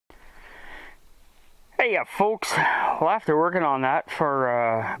Hey, folks, well, after working on that for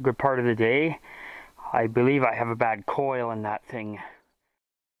a good part of the day, I believe I have a bad coil in that thing.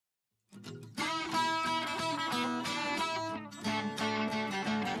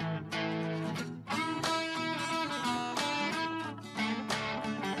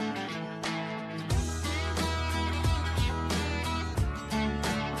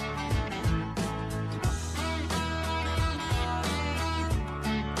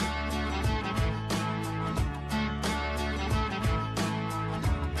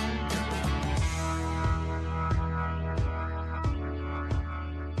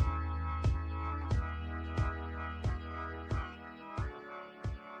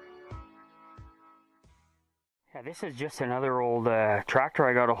 Yeah, this is just another old tractor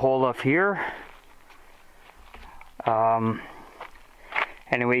I got a hold of here.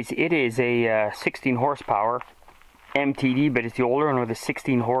 Anyways, it is a 16 horsepower MTD, but it's the older one with a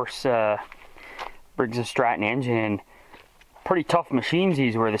 16 horse Briggs & Stratton engine. And pretty tough machines.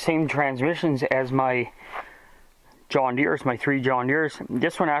 These were the same transmissions as my John Deere's, my 3 John Deere's.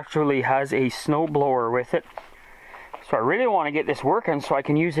 This one actually has a snow blower with it. So I really want to get this working so I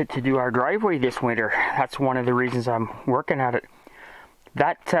can use it to do our driveway this winter. That's one of the reasons I'm working at it.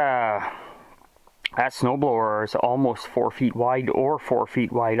 That snowblower is almost 4 feet wide or 4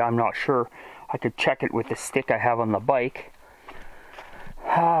 feet wide. I'm not sure. I could check it with the stick I have on the bike.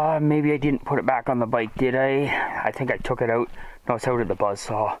 Maybe I didn't put it back on the bike, did I? I think I took it out. No, it's out of the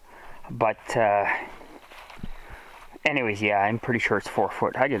buzzsaw. But anyways, yeah, I'm pretty sure it's 4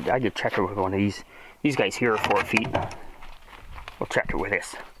 foot. I could check it with one of these. These guys here are 4 feet. We'll check it with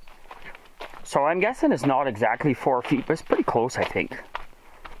this. So I'm guessing it's not exactly 4 feet, but it's pretty close, I think.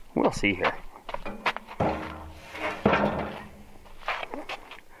 We'll see here.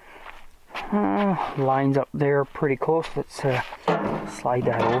 Lines up there pretty close. Let's slide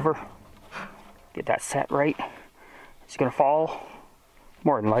that over. Get that set right. It's going to fall,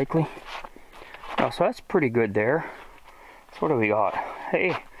 more than likely. So that's pretty good there. So what do we got?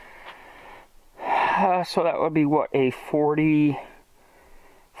 Hey. So that would be what, a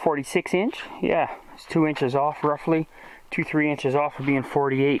 46 inch? Yeah, it's 2 inches off roughly. 3 inches off of being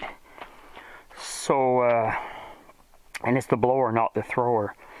 48. So, and it's the blower, not the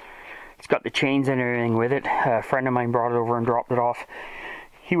thrower. It's got the chains and everything with it. A friend of mine brought it over and dropped it off.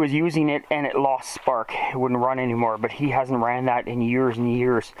 He was using it and it lost spark. It wouldn't run anymore, but he hasn't ran that in years and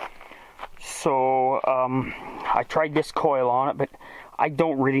years. So, I tried this coil on it, but I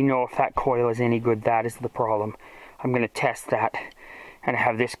don't really know if that coil is any good. That is the problem. I'm going to test that. And I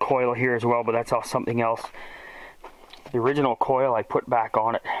have this coil here as well, but that's all something else. The original coil I put back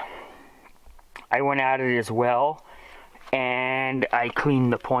on it. I went at it as well, and I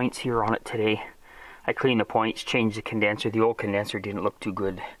cleaned the points here on it today. I cleaned the points, changed the condenser. The old condenser didn't look too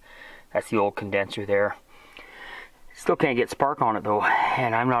good. That's the old condenser there. Still can't get spark on it though,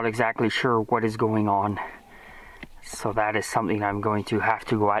 and I'm not exactly sure what is going on. So that is something I'm going to have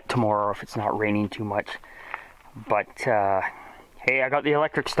to go at tomorrow if it's not raining too much. But hey, I got the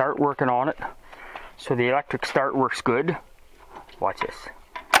electric start working on it. So the electric start works good. Watch this.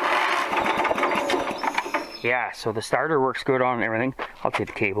 Yeah, so the starter works good on everything. I'll take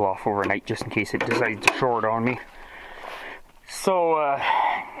the cable off overnight just in case it decides to short on me. So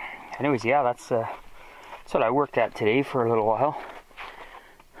anyways, yeah, that's what I worked at today for a little while.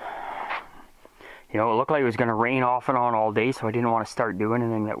 You know, it looked like it was going to rain off and on all day, so I didn't want to start doing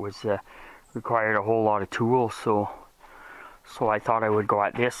anything that was required a whole lot of tools. So I thought I would go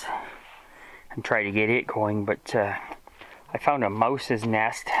at this and try to get it going. But I found a mouse's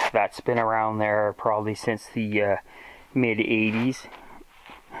nest that's been around there probably since the mid-80s.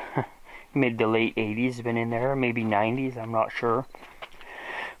 Mid to late 80s, been in there, maybe 90s, I'm not sure.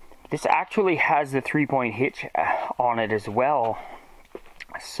 This actually has the 3-point hitch on it as well.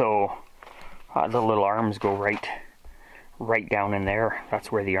 So the little arms go right down in there.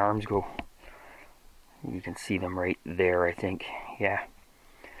 That's where the arms go. You can see them right there, I think. Yeah.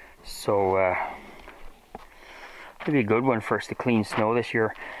 So it'll be a good one for us to clean snow this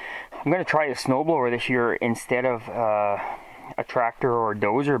year. I'm going to try a snowblower this year instead of a tractor or a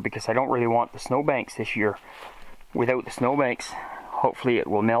dozer, because I don't really want the snowbanks this year. Without the snowbanks, hopefully it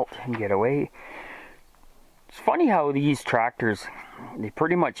will melt and get away. It's funny how these tractors, they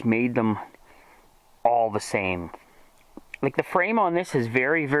pretty much made them all the same. Like the frame on this is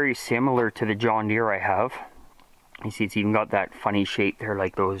very, very similar to the John Deere I have. You see it's even got that funny shape there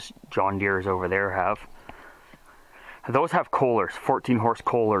like those John Deere's over there have. Those have Kohlers, 14 horse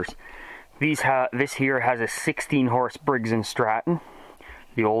Kohlers. This here has a 16 horse Briggs & Stratton,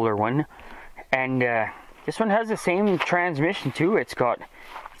 the older one. And this one has the same transmission too. It's got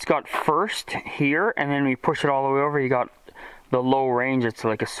It's got first here, and then we push it all the way over, you got the low range. It's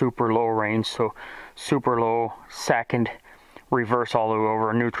like a super low range, so super low, second, reverse all the way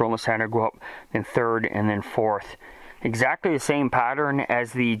over, neutral in the center, go up, then third, and then fourth. Exactly the same pattern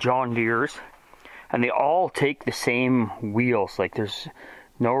as the John Deere's, and they all take the same wheels. Like, there's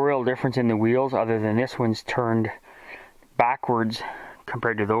no real difference in the wheels other than this one's turned backwards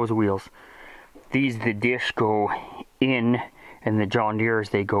compared to those wheels. These, the dish go in, and the John Deere's,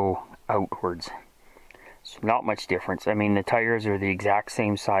 they go outwards. So not much difference. I mean, the tires are the exact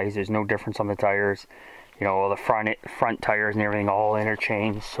same size. There's no difference on the tires. You know, the front tires and everything all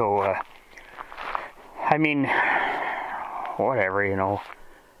interchanged. So, I mean, whatever, you know.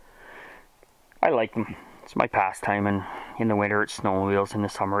 I like them. It's my pastime, and in the winter it's snowmobiles, in the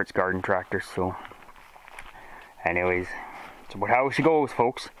summer it's garden tractors. So, anyways, it's about how it goes,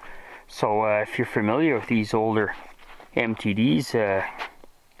 folks. So, if you're familiar with these older MTDs,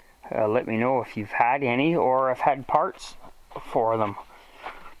 let me know if you've had any, or have had parts for them,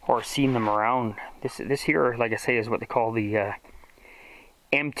 or seen them around. This here, like I say, is what they call the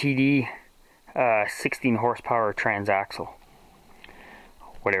MTD 16 horsepower transaxle.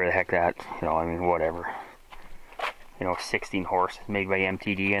 Whatever the heck that, you know, I mean, whatever. You know, 16 horse, made by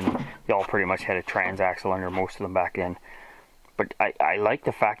MTD, and they all pretty much had a transaxle under most of them back then. But I like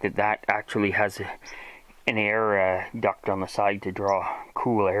the fact that that actually has an air duct on the side to draw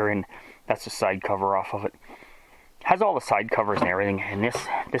cool air in. That's the side cover off of it. Has all the side covers and everything, and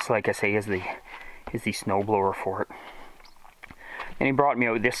this like I say is the snowblower for it. And he brought me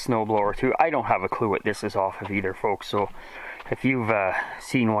out this snowblower too. I don't have a clue what this is off of either, folks. So if you've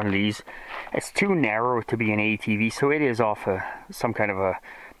seen one of these, it's too narrow to be an ATV, so it is off some kind of a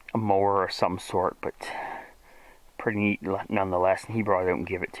mower of some sort, but pretty neat nonetheless. And he brought it out and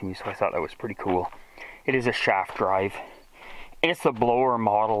gave it to me, so I thought that was pretty cool. It is a shaft drive, and it's the blower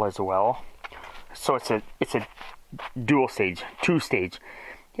model as well. So it's a dual stage, two stage.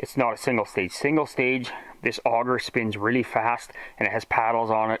 It's not a single stage. Single stage, this auger spins really fast, and it has paddles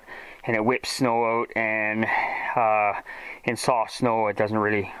on it, and it whips snow out, and in soft snow it doesn't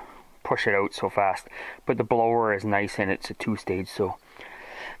really push it out so fast. But the blower is nice, and it's a two stage. So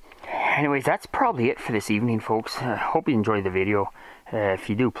anyways, that's probably it for this evening, folks. Hope you enjoyed the video. If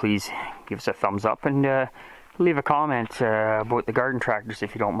you do, please give us a thumbs up, and leave a comment about the garden tractors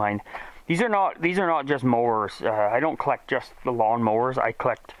if you don't mind. These are not just mowers. I don't collect just the lawn mowers. I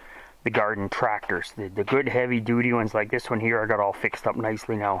collect the garden tractors, the good heavy duty ones like this one here. I got all fixed up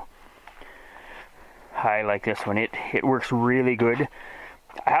nicely now. I like this one. It works really good.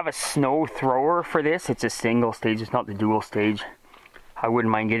 I have a snow thrower for this. It's a single stage. It's not the dual stage. I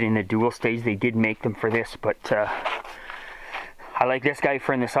wouldn't mind getting the dual stage. They did make them for this, but I like this guy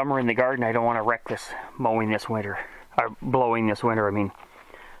for in the summer in the garden. I don't want to wreck this mowing this winter, or blowing this winter, I mean.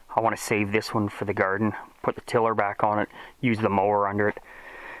 I want to save this one for the garden, put the tiller back on it, use the mower under it.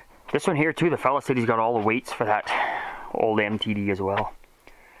 This one here too, the fella said he's got all the weights for that old MTD as well.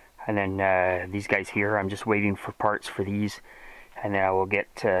 And then these guys here, I'm just waiting for parts for these, and then I'll get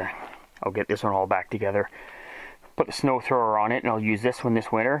this one all back together. Put the snow thrower on it, and I'll use this one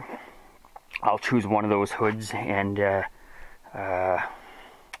this winter. I'll choose one of those hoods, and what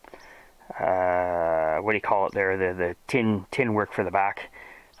do you call it there? The tin work for the back.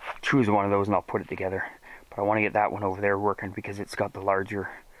 Choose one of those and I'll put it together. But I want to get that one over there working because it's got the larger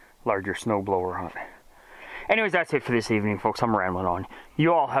snow blower on it. Anyways, that's it for this evening, folks. I'm rambling on.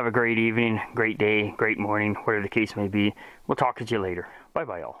 You all have a great evening, great day, great morning, whatever the case may be. We'll talk to you later. Bye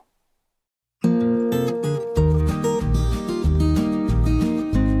bye all.